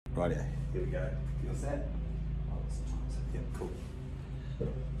Rightio. Here we go. Feel set? Yeah, cool. Do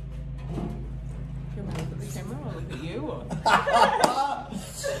you want to look at the camera or look at you? Or?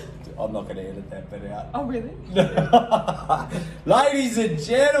 I'm not going to edit that bit out. Oh, really? Ladies and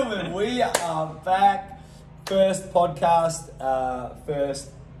gentlemen, we are back. First podcast,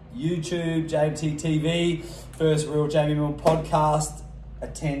 first YouTube, JMT TV, first Real Jamie Mill podcast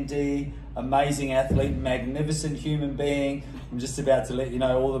attendee, amazing athlete, magnificent human being. I'm just about to let you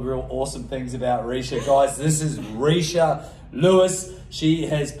know all the real awesome things about Reesha. Guys, this is Reesha Lewis. She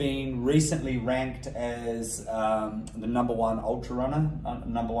has been recently ranked as the #1 ultra runner,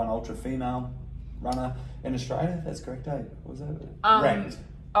 #1 ultra female runner in Australia. That's correct, eh? What was that? Ranked.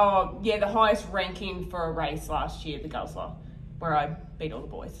 Oh, yeah, the highest ranking for a race last year, the Guzzler, where I beat all the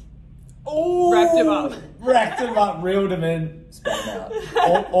boys. Oh, Wrapped him up. Racked him up, reeled him in, spat him out.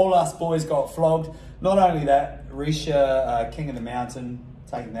 All us boys got flogged. Not only that, Reesha, King of the Mountain,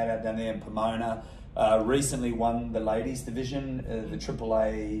 taking that out down there in Pomona, recently won the ladies division, the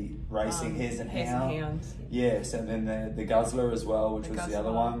AAA racing, Hares and Hounds. Yes, and then the Guzzler as well, which was the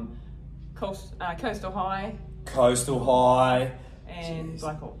other one. Coastal High. Coastal High. And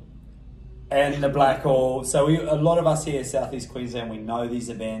Blackall. And the Blackall. So a lot of us here in South East Queensland, we know these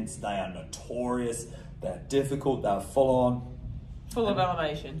events. They are notorious. They're difficult. They're full on. Full of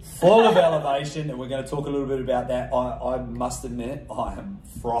elevation. Full of elevation. And we're going to talk a little bit about that. I must admit, I am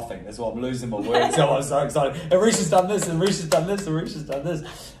frothing. That's why I'm losing my words. So I'm so excited. And Reesha's done this, and Reesha's done this, and Reesha's done this.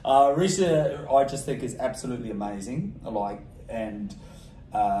 Reesha, I just think, is absolutely amazing. Well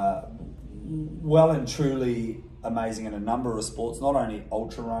and truly amazing in a number of sports, not only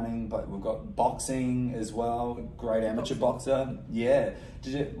ultra running, but we've got boxing as well. Great amateur boxer. Yeah.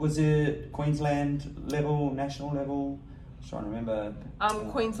 Was it Queensland level, national level? I'm trying to remember.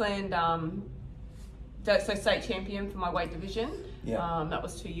 Queensland, so state champion for my weight division. Yeah. That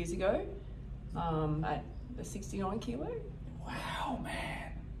was 2 years ago. At the 69 kilo. Wow,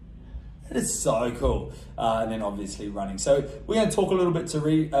 man. That is so cool. And then obviously running. So we're going to talk a little bit to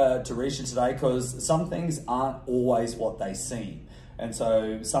Reesha today, because some things aren't always what they seem. And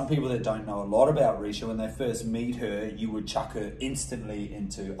so some people that don't know a lot about Reesha, when they first meet her, you would chuck her instantly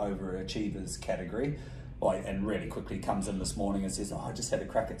into overachievers category. And really quickly comes in this morning and says, "Oh, I just had a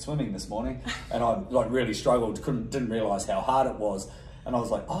crack at swimming this morning, and I really struggled, didn't realise how hard it was." And I was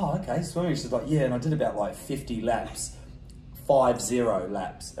like, "Oh, okay, swimming." She's like, "Yeah," and I did about 50 laps. 50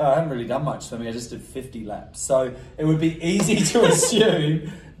 laps. I haven't really done much swimming, I just did 50 laps. So it would be easy to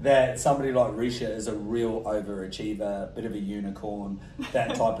assume that somebody like Reesha is a real overachiever, bit of a unicorn,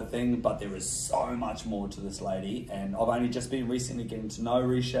 that type of thing. But there is so much more to this lady, and I've only just been recently getting to know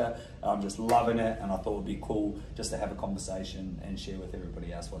Reesha. I'm just loving it, and I thought it would be cool just to have a conversation and share with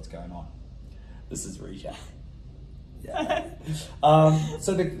everybody else what's going on. This is Reesha. Yeah.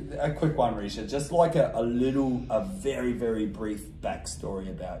 So a quick one, Reesha, just like a very, very brief backstory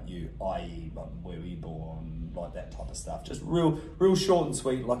about you, i.e. where were you born, like that type of stuff. Just real short and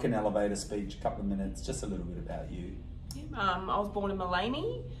sweet, like an elevator speech, a couple of minutes, just a little bit about you. I was born in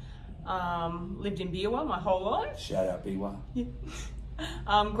Maleny, lived in Beerwah my whole life. Shout out Beerwah. Yeah.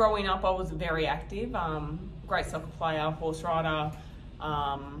 Growing up, I was very active, great soccer player, horse rider,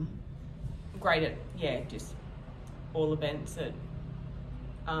 great at, just all events at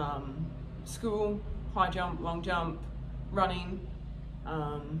school, high jump, long jump, running,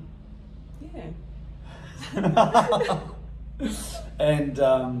 And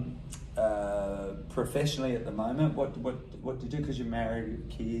professionally at the moment, what do you do? Because you're married with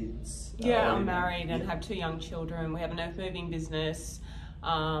kids. Yeah, I'm married and have 2 young children. We have an earth moving business.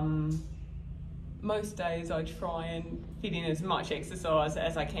 Most days I try and fit in as much exercise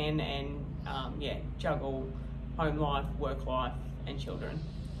as I can, and juggle home life, work life, and children.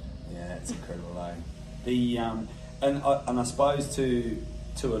 Yeah, it's incredible, eh? And I suppose to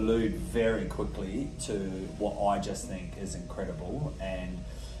allude very quickly to what I just think is incredible, and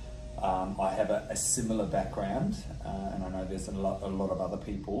I have a similar background, and I know there's a lot of other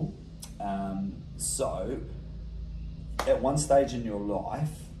people. So, at one stage in your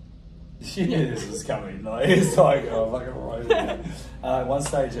life, you knew this was coming. It's like, oh, fucking right. At one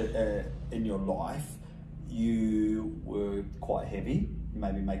stage in your life, you were quite heavy,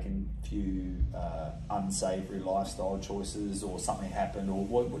 maybe making a few unsavory lifestyle choices, or something happened, or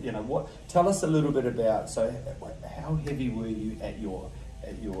what? Tell us a little bit about. So, how heavy were you at your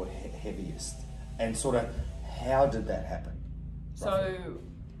heaviest, and sort of how did that happen? So,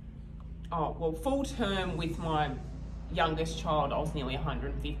 full term with my youngest child, I was nearly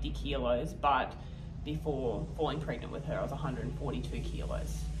 150 kilos, but before falling pregnant with her, I was 142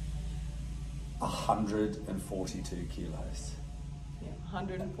 kilos. 142 kilos. Yeah,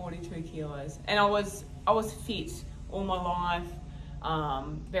 142 kilos. And I was fit all my life,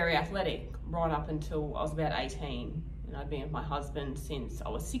 very athletic, right up until I was about 18. And I'd been with my husband since I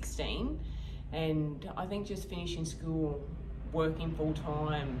was 16. And I think just finishing school, working full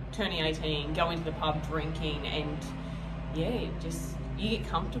time, turning 18, going to the pub, drinking, and yeah, just you get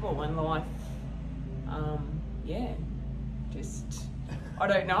comfortable in life. Just I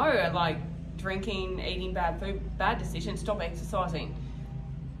don't know, like drinking, eating bad food, bad decisions. Stop exercising.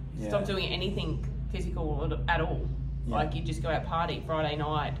 Yeah. Stop doing anything physical at all. Yeah. Like you just go out party Friday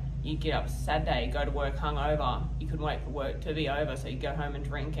night. You get up Saturday, go to work hungover. You couldn't wait for work to be over, so you go home and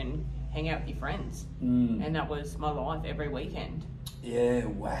drink and hang out with your friends. And that was my life every weekend. Yeah,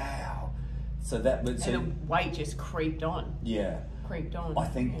 wow. So that was... And the weight just creeped on. Yeah. Creeped on. I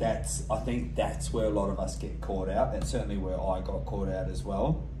think that's where a lot of us get caught out. That's certainly where I got caught out as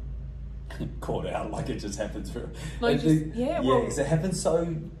well. Caught out, like it just happens for... Like because it happens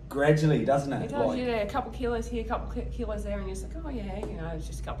so gradually, doesn't it? It does, yeah. A couple kilos here, a couple kilos there, and you're just like, oh yeah, you know, it's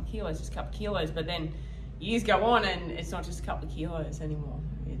just a couple kilos. But then years go on and it's not just a couple of kilos anymore.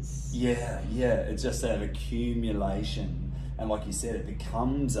 It's... Yeah. It's just that accumulation. And like you said, it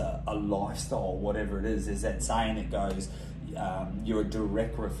becomes a lifestyle, whatever it is. There's that saying that goes, you're a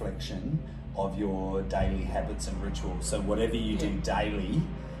direct reflection of your daily habits and rituals. So whatever you do daily,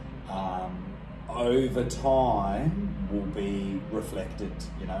 over time will be reflected,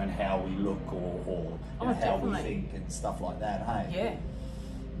 you know, in how we look or how we think and stuff like that, hey? Yeah.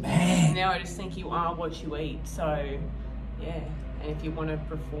 Man. Now I just think you are what you eat. So, yeah. And if you want to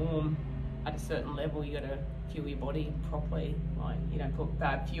perform at a certain level, you got to fuel your body properly. Like, you don't put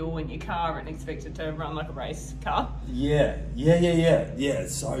bad fuel in your car and expect it to run like a race car. Yeah.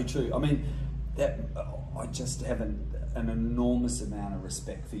 It's so true. I mean, I just have an enormous amount of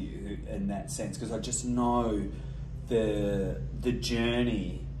respect for you in that sense, because I just know the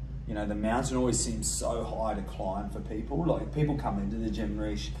journey. You know, the mountain always seems so high to climb for people. Like, people come into the gym,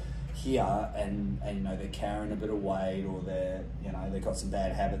 Reesh, here and you know, they're carrying a bit of weight, or they've got some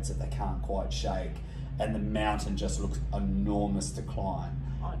bad habits that they can't quite shake, and the mountain just looks enormous to climb.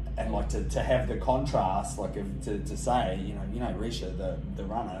 And like to have the contrast, like to say, you know, Reesha, the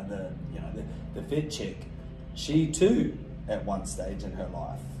runner, the fit chick, she too at one stage in her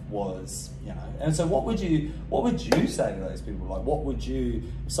life was, you know. And so what would you say to those people? Like, what would you,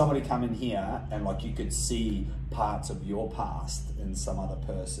 if somebody come in here and like you could see parts of your past in some other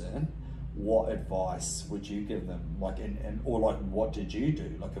person, what advice would you give them? Like, or like, what did you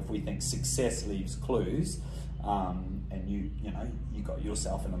do? Like, if we think success leaves clues, and you got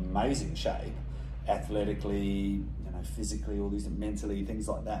yourself in amazing shape, athletically, you know, physically, all these, mentally, things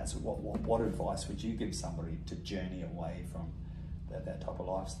like that. So what advice would you give somebody to journey away from that type of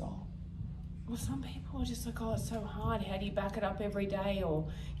lifestyle? Well, some people are just like, oh, it's so hard. How do you back it up every day? Or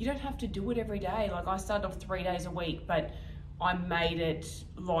you don't have to do it every day. Like, I started off 3 days a week, but I made it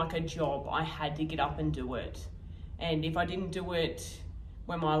like a job. I had to get up and do it. And if I didn't do it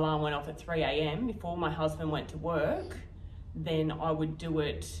when my alarm went off at 3 a.m. before my husband went to work, then I would do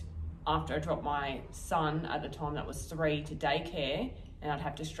it after I dropped my son, at the time that was 3, to daycare, and I'd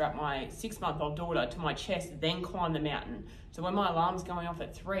have to strap my 6-month-old daughter to my chest, then climb the mountain. So when my alarm's going off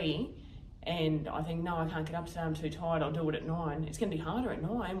at 3 and I think, no, I can't get up today, I'm too tired, I'll do it at 9. It's going to be harder at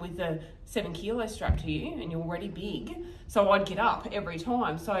 9 with the 7 kilos strapped to you and you're already big. So I'd get up every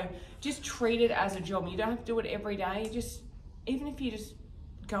time. So just treat it as a job. You don't have to do it every day. Just, even if you just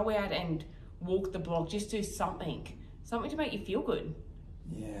go out and walk the block, just do something to make you feel good.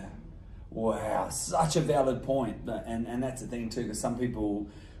 Yeah. Wow, such a valid point. And that's the thing too, because some people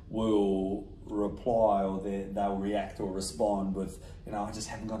will reply, or they'll react or respond with, you know, I just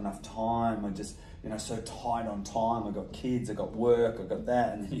haven't got enough time, I just, you know, so tight on time, I got kids, I got work, I got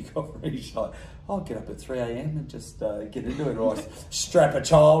that. And then you got really like, I'll get up at 3 a.m. and just get into it, or I strap a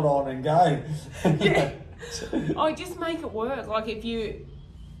child on and go. Yeah. I just make it work. Like, if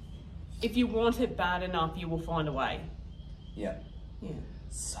you want it bad enough, you will find a way. Yeah. Yeah.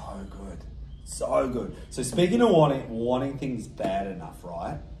 So good. So speaking of wanting things bad enough,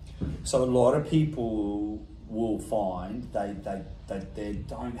 right? So a lot of people will find they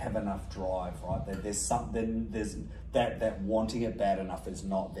don't have enough drive, right? There's that wanting it bad enough is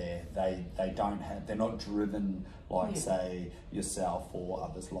not there. They're not driven like, say, yourself or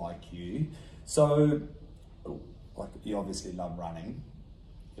others like you. So, like, you obviously love running.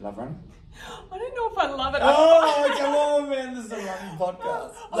 You love running? I don't know if I love it. Oh, come on, man. This is a running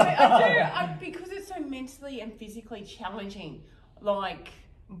podcast. I do, because it's so mentally and physically challenging. Like,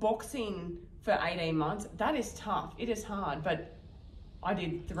 boxing for 18 months, that is tough. It is hard, but I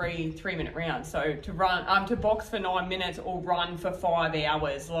did 3-minute rounds. So to box for 9 minutes or run for 5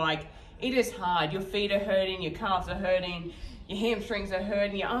 hours, like, it is hard. Your feet are hurting, your calves are hurting, your hamstrings are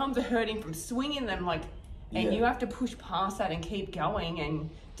hurting, your arms are hurting from swinging them, like, and you have to push past that and keep going and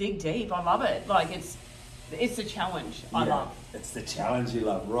dig deep. I love it. Like, it's a challenge I love. It's the challenge you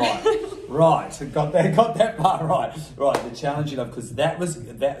love, right? Right, got that part right. Right, the challenge you love, because that was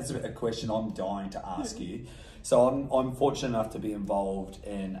a question I'm dying to ask you. So I'm fortunate enough to be involved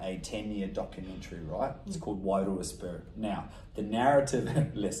in a 10-year documentary, right? It's called Wild to Spirit. Now, the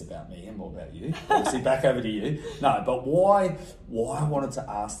narrative, less about me and more about you. Obviously, back over to you. No, but why I wanted to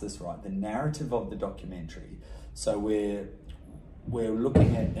ask this, right? The narrative of the documentary. So we're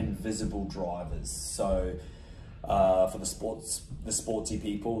looking at invisible drivers. So for the sportsy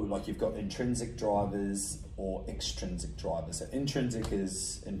people, like, you've got intrinsic drivers or extrinsic drivers. So intrinsic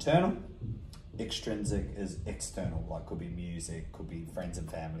is internal. Extrinsic is external, like, could be music, could be friends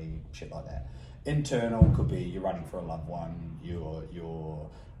and family, shit like that. Internal could be you're running for a loved one, you're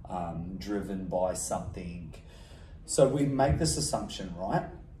driven by something. So we make this assumption, right?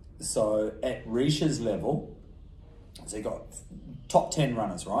 So at Reesha's level, so you got top 10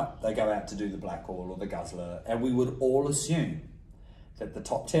 runners, right? They go out to do the Blackall or the Guzzler, and we would all assume that the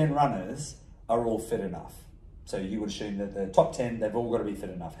top 10 runners are all fit enough. So you would assume that the top 10, they've all got to be fit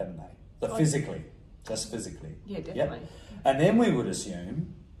enough, haven't they? But physically, just physically. Yeah, definitely. Yep. And then we would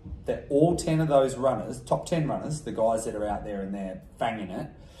assume that all 10 of those runners, top 10 runners, the guys that are out there and they're banging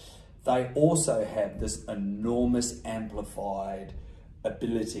it, they also have this enormous amplified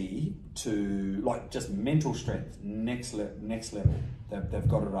ability to, like, just mental strength, next level. They've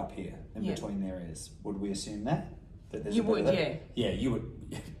got it up here in between their ears. Would we assume that there's you would, yeah. Yeah, you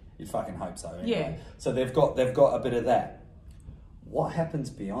would. You'd fucking hope so. Anyway. Yeah. So they've got a bit of that. What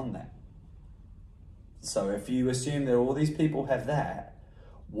happens beyond that? So if you assume that all these people have that,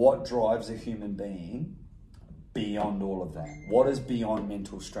 what drives a human being beyond all of that? What is beyond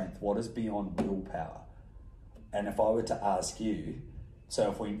mental strength? What is beyond willpower? And if I were to ask you, so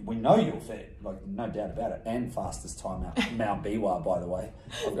if we know you're fit, like, no doubt about it, and fastest time out Mount Beerwah, by the way.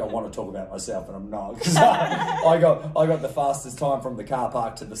 I want to talk about myself, but I'm not, because I got the fastest time from the car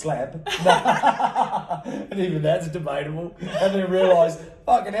park to the slab, and even that's debatable. And then realised,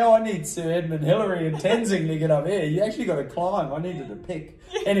 fucking hell, I need Sir Edmund Hillary and Tenzing to get up here. You actually got to climb. I needed to pick.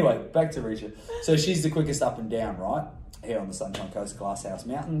 Anyway, back to Reesha. So she's the quickest up and down, right, here on the Sunshine Coast, Glasshouse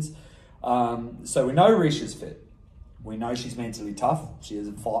Mountains. So we know Reesha's fit. We know she's mentally tough. She is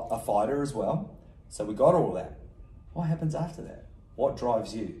a fighter as well. So we got all that. What happens after that? What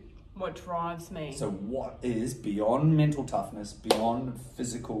drives you? What drives me? So what is beyond mental toughness, beyond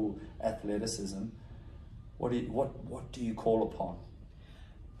physical athleticism? What do you call upon?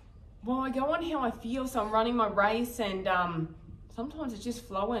 Well, I go on how I feel. So I'm running my race, and sometimes it's just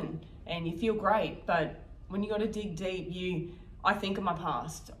flowing, and you feel great. But when you got to dig deep, I think of my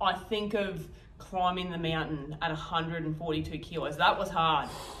past. I think of climbing the mountain at 142 kilos. That was hard.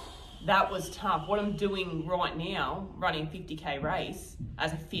 That was tough. What I'm doing right now, running a 50k race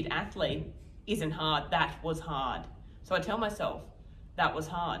as a fit athlete, isn't hard. That was hard. So I tell myself, that was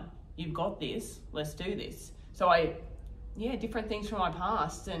hard. You've got this. Let's do this. So different things from my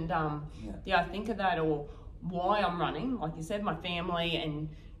past, and I think of that, or why I'm running. Like you said, my family, and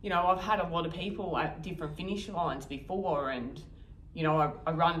I've had a lot of people at different finish lines before, and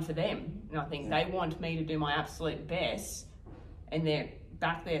I run for them, and I think they want me to do my absolute best, and they're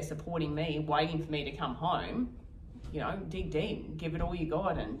back there supporting me, waiting for me to come home. Dig deep, give it all you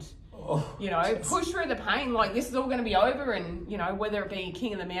got, and push through the pain. Like, this is all going to be over, and whether it be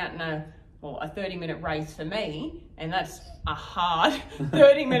King of the Mountain, a 30-minute race for me, and that's a hard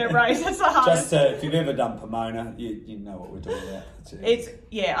 30-minute race. That's the hardest. Just if you've ever done Pomona, you know what we're talking about. It's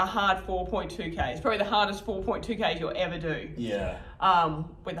a hard 4.2k. It's probably the hardest 4.2k's you'll ever do. Yeah.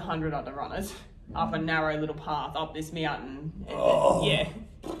 With 100 other runners up a narrow little path up this mountain.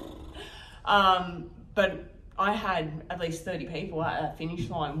 But I had at least 30 people at a finish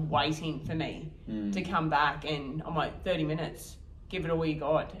line waiting for me to come back, and I'm like, 30 minutes. Give it all you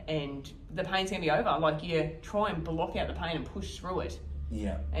got, and the pain's going to be over. Like, you try and block out the pain and push through it.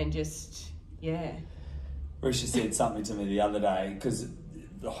 Yeah. And just, Reesha said something to me the other day, because,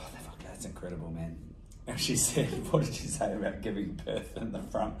 that's incredible, man. And she said, what did she say about giving birth in the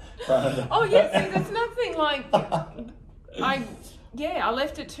front of the... Oh, yeah, see, that's nothing. Like, I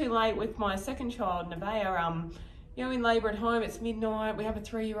left it too late with my second child, Nevaeh. In labour at home, it's midnight, we have a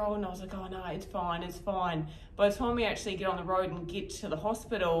 3-year-old, and I was like, oh no, it's fine. By the time we actually get on the road and get to the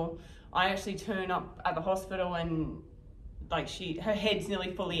hospital, I actually turn up at the hospital, and like her head's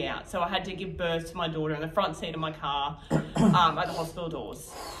nearly fully out. So I had to give birth to my daughter in the front seat of my car at the hospital doors.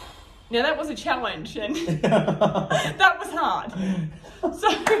 Now that was a challenge, and that was hard. So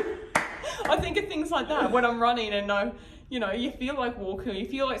I think of things like that when I'm running, and you feel like walking, or you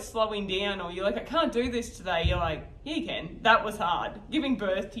feel like slowing down, or you're like, I can't do this today. You're like, yeah, you can. That was hard. Giving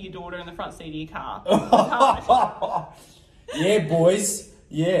birth to your daughter in the front seat of your car was hard. Yeah, boys.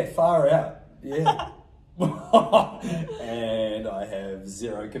 Yeah, far out. Yeah. And I have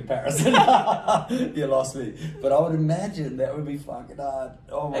zero comparison. You lost me. But I would imagine that would be fucking hard.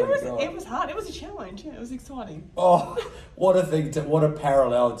 Oh my God. It was hard. It was a challenge. Yeah, it was exciting. Oh, what a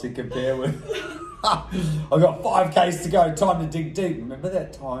parallel to compare with. I've got 5Ks to go. Time to dig deep. Remember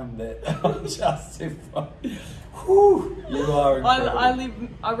that time that whew, you are incredible.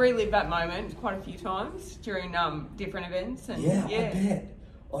 I relive that moment quite a few times during different events. And yeah.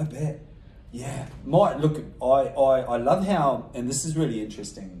 I bet. Yeah. I love how, and this is really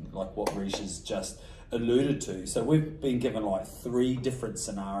interesting, like what Reesha's just alluded to. So we've been given like 3 different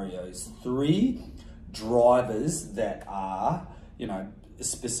scenarios, 3 drivers that are,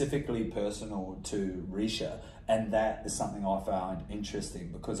 specifically personal to Reesha. And that is something I found interesting,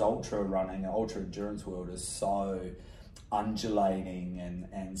 because ultra running, ultra endurance world is so undulating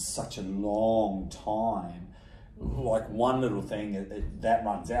and such a long time. Like one little thing that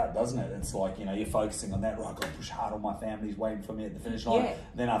runs out, doesn't it? It's like, you're focusing on that, right? I've got to push hard on my family's waiting for me at the finish line. Yeah.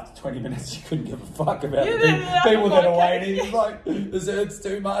 Then after 20 minutes, you couldn't give a fuck about people that are waiting. It's like, this hurts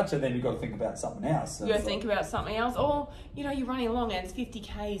too much. And then you've got to think about something else. You got to think about something else. Or, you're running along and it's 50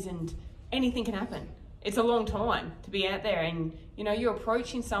 Ks and anything can happen. It's a long time to be out there, and, you're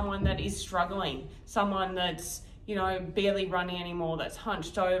approaching someone that is struggling, someone that's, barely running anymore, that's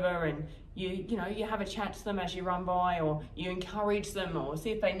hunched over, and you have a chat to them as you run by, or you encourage them, or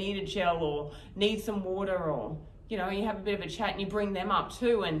see if they need a gel or need some water, or you have a bit of a chat and you bring them up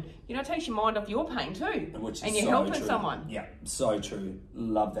too, and it takes your mind off your pain too. Which is and you're so helping true. Someone. Yeah, so true.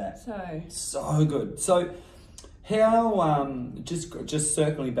 Love that. So good. So how just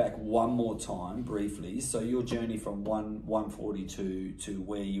circling back one more time briefly, so your journey from 142 to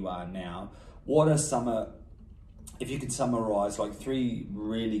where you are now, what are if you could summarize like 3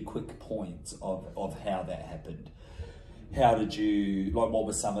 really quick points of how that happened? How did you, what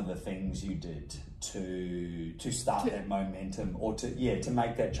were some of the things you did to start that momentum, or to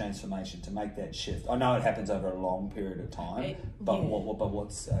make that transformation, to make that shift? I know it happens over a long period of time,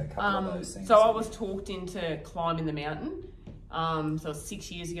 what's a couple of those things? So I was talked into climbing the mountain. So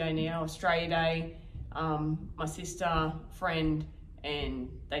 6 years ago now, Australia Day, my sister, friend, and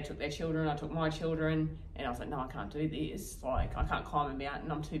they took their children, I took my children, and I was like, no, I can't do this. Like, I can't climb a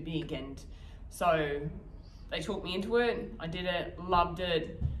mountain, I'm too big. And so they took me into it. I did it, loved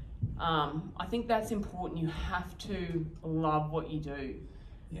it. I think that's important. You have to love what you do.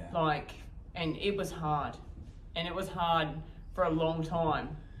 Yeah. And it was hard. And it was hard for a long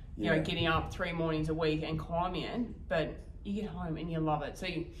time, getting up 3 mornings a week and climbing it, but you get home and you love it. So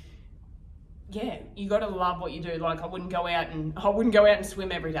you got to love what you do. Like, I wouldn't go out and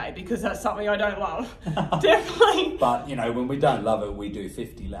swim every day, because that's something I don't love. Definitely. But when we don't love it, we do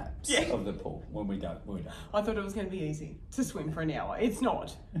 50 laps of the pool. When we don't. I thought it was going to be easy to swim for an hour. It's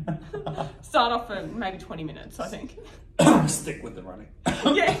not. Start off for maybe 20 minutes, I think. Stick with the running.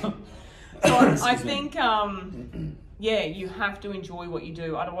 Yeah. So I think, you have to enjoy what you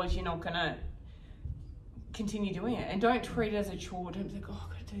do. Otherwise, you're not going to continue doing it. And don't treat it as a chore. Don't think, I've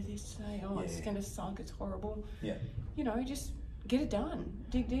got to do this today. It's going to suck. It's horrible. Yeah. Just get it done.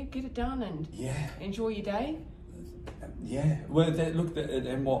 Dig deep, get it done, and enjoy your day. Yeah. Well,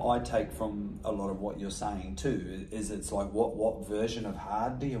 and what I take from a lot of what you're saying too is it's like, what version of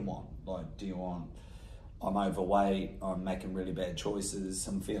hard do you want? Like, do you want, I'm overweight, I'm making really bad choices,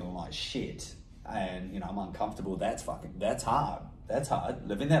 I'm feeling like shit, and I'm uncomfortable? That's hard. That's hard.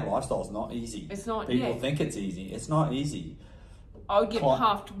 Living that lifestyle is not easy. It's not. People think it's easy. It's not easy. I would get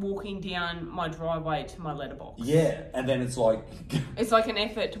puffed walking down my driveway to my letterbox. Yeah, and then it's like... It's like an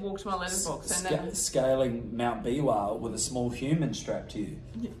effort to walk to my letterbox. Scaling Mount Beerwah with a small human strapped to you.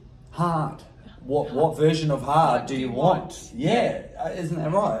 Hard. What version of hard do you want? Yeah, isn't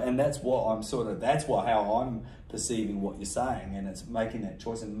that right? And that's what how I'm perceiving what you're saying, and it's making that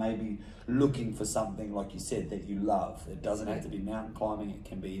choice and maybe looking for something, like you said, that you love. It doesn't have to be mountain climbing, it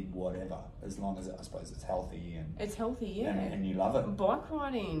can be whatever, as long as I suppose it's healthy and you love it. Bike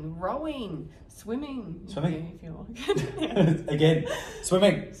riding, rowing, swimming, if you like. Again,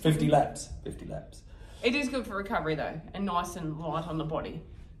 swimming, 50 laps. It is good for recovery though, and nice and light on the body.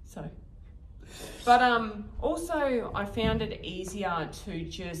 But also I found it easier to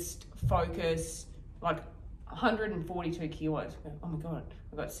just focus, like 142 kilos. Oh my God,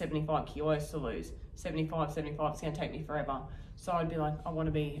 I've got 75 kilos to lose. 75, it's going to take me forever. So I'd be like, I want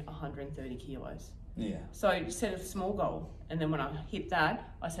to be 130 kilos. Yeah. So I set a small goal. And then when I hit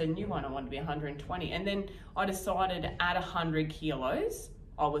that, I set a new one. I wanted to be 120. And then I decided at 100 kilos,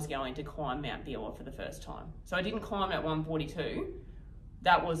 I was going to climb Mount Beerwah for the first time. So I didn't climb at 142.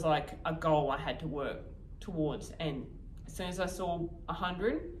 That was like a goal I had to work towards. And as soon as I saw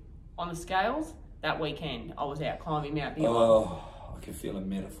 100 on the scales, that weekend I was out climbing Mount Beerwah. Oh, I can feel a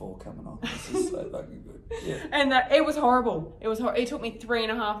metaphor coming on. This is so fucking good. Yeah. And it was horrible. It took me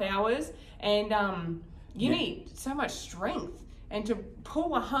 3.5 hours, and you need so much strength, and to pull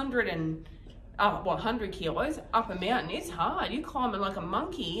 100 kilos up a mountain is hard. You're climbing like a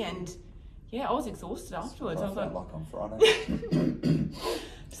monkey, and yeah, I was exhausted afterwards. I felt like on Friday.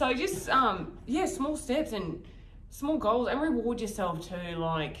 So just small steps and small goals, and reward yourself too.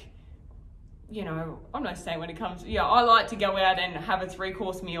 Like, you know, I'm not saying when it comes, I like to go out and have a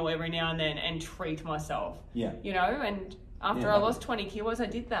 3-course meal every now and then and treat myself. Yeah. You know, and after I lost 20 kilos, I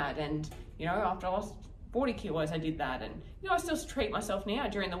did that. And, you know, after I lost 40 kilos, I did that. And, you know, I still treat myself now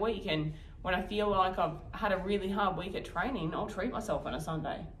during the week. And when I feel like I've had a really hard week at training, I'll treat myself on a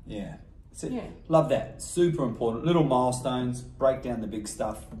Sunday. Yeah. Yeah. Love that. Super important. Little milestones, break down the big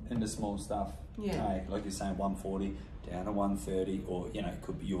stuff into small stuff. Yeah. Okay, like you're saying, 140 down to 130, or, you know, it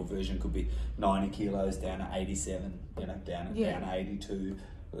could be your version could be 90 kilos down to 87, you know, down to 82.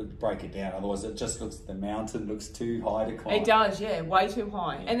 Break it down, otherwise it just looks, the mountain looks too high to climb. It does, way too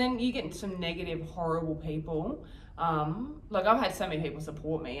high. Yeah. And then you get some negative, horrible people. Like, I've had so many people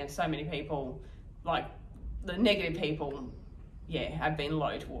support me, and so many people, like, the negative people, have been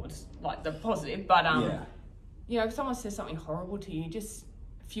low towards, like, the positive. But, you know, if someone says something horrible to you, just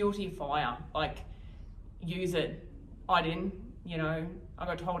fuel to your fire. Like, use it. I didn't, you know, I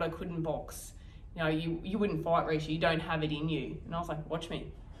got told I couldn't box. You know, you wouldn't fight, Reesha, you don't have it in you. And I was like, watch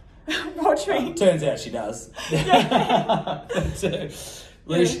me. Watch me. Turns out she does.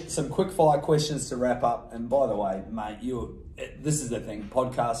 Reesha, some quick fire questions to wrap up. And by the way, mate, this is the thing,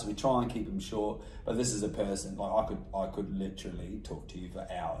 podcasts, we try and keep them short, but this is a person, like, I could literally talk to you for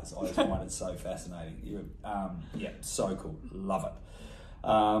hours. I just find it so fascinating. So cool. Love it.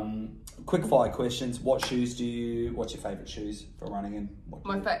 Quick fire questions. What's your favourite shoes for running in?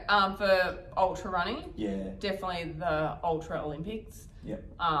 For ultra running? Yeah. Definitely the Ultra Olympics. Yep.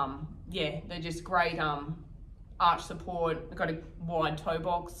 They're just great arch support. I've got a wide toe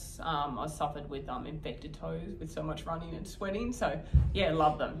box. I suffered with infected toes with so much running and sweating. So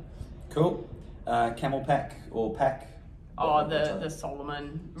love them. Cool. Camel pack or pack? Oh, the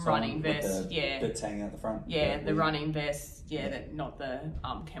Solomon running vest. Bits hanging out the front. The running vest. Not the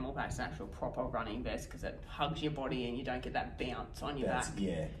camel pack's an actual proper running vest, because it hugs your body and you don't get that bounce on your back.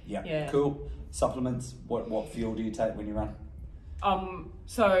 Yeah. Cool. Supplements. What fuel do you take when you run?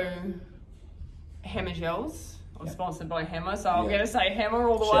 So Hammer gels. I'm sponsored by Hammer, so I'm going to say Hammer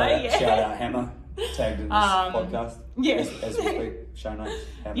all the way. Shout out Hammer. Tagged in this podcast. As we speak. Show notes.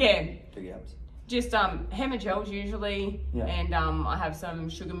 Hammer. Big ups. Just Hammer gels usually, and I have some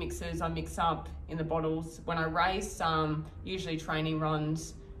sugar mixers I mix up in the bottles when I race. Usually training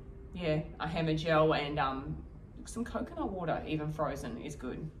runs, a Hammer gel and some coconut water, even frozen, is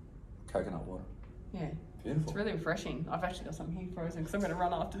good. Coconut water. Yeah. Beautiful. It's really refreshing. I've actually got some here frozen because I'm going to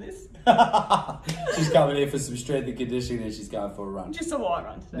run after this. She's coming here for some strength and conditioning, and she's going for a run. Just a light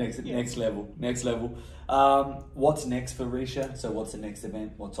run today. Next level. What's next for Reesha? So what's the next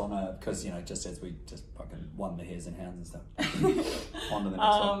event? What's on because, you know, just as we just fucking won the Hares and Hounds and stuff. On to the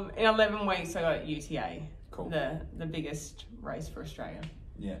next one. In 11 weeks, I got UTA. Cool. The biggest race for Australia.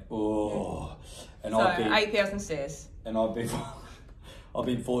 Yeah. Oh. And so 8,000 stairs. And I've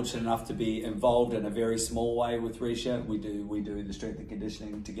been fortunate enough to be involved in a very small way with Reesha. We do the strength and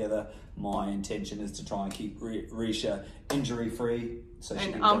conditioning together. My intention is to try and keep Reesha injury free, so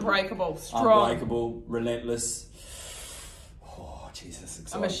she can unbreakable, strong, unbreakable, relentless. Oh Jesus!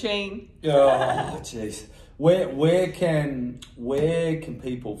 Exciting. A machine. Oh jeez. Where can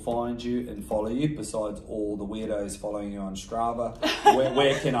people find you and follow you besides all the weirdos following you on Strava?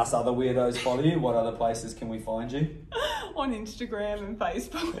 where can us other weirdos follow you? What other places can we find you? On Instagram and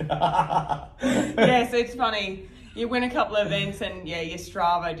Facebook. Yes, it's funny. You win a couple of events and your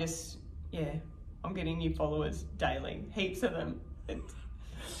Strava just I'm getting new followers daily, heaps of them.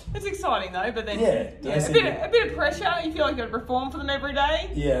 It's exciting though, but then a bit of pressure. You feel like you've got to perform for them every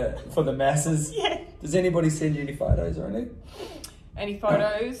day. Yeah, for the masses. Yeah. Does anybody send you any photos or anything? Any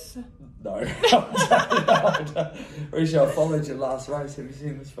photos? No. Reesha, I followed your last race. Have you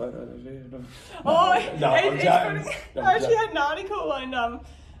seen this photo of me? I actually had an article, and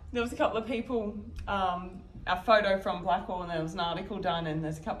there was a couple of people a photo from Blackall, and there was an article done, and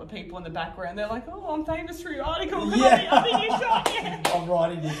there's a couple of people in the background. They're like, "Oh, I'm famous for your article. Come Yeah. on, I think you shot." Yeah. I'm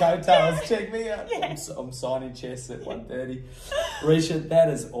riding your coattails. Check me out. Yeah. I'm signing chess at 1:30. Reesha, that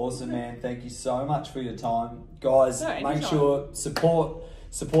is awesome, man. Thank you so much for your time, guys. No, make anytime. sure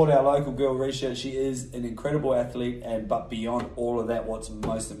support our local girl Reesha. She is an incredible athlete, but beyond all of that, what's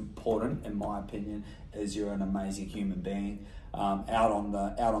most important, in my opinion, is you're an amazing human being. Out on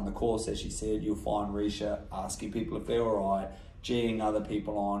the course, as she said, you'll find Reesha asking people if they're all right, geeing other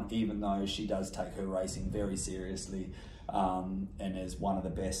people on, even though she does take her racing very seriously, and is one of the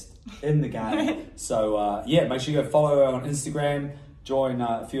best in the game. So make sure you go follow her on Instagram, join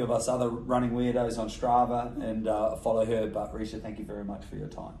a few of us other running weirdos on Strava, and follow her. But Reesha, thank you very much for your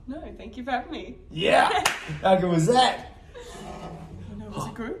time. No, thank you for having me. Yeah, how good was that? I know, was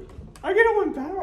it good? I get all embarrassed.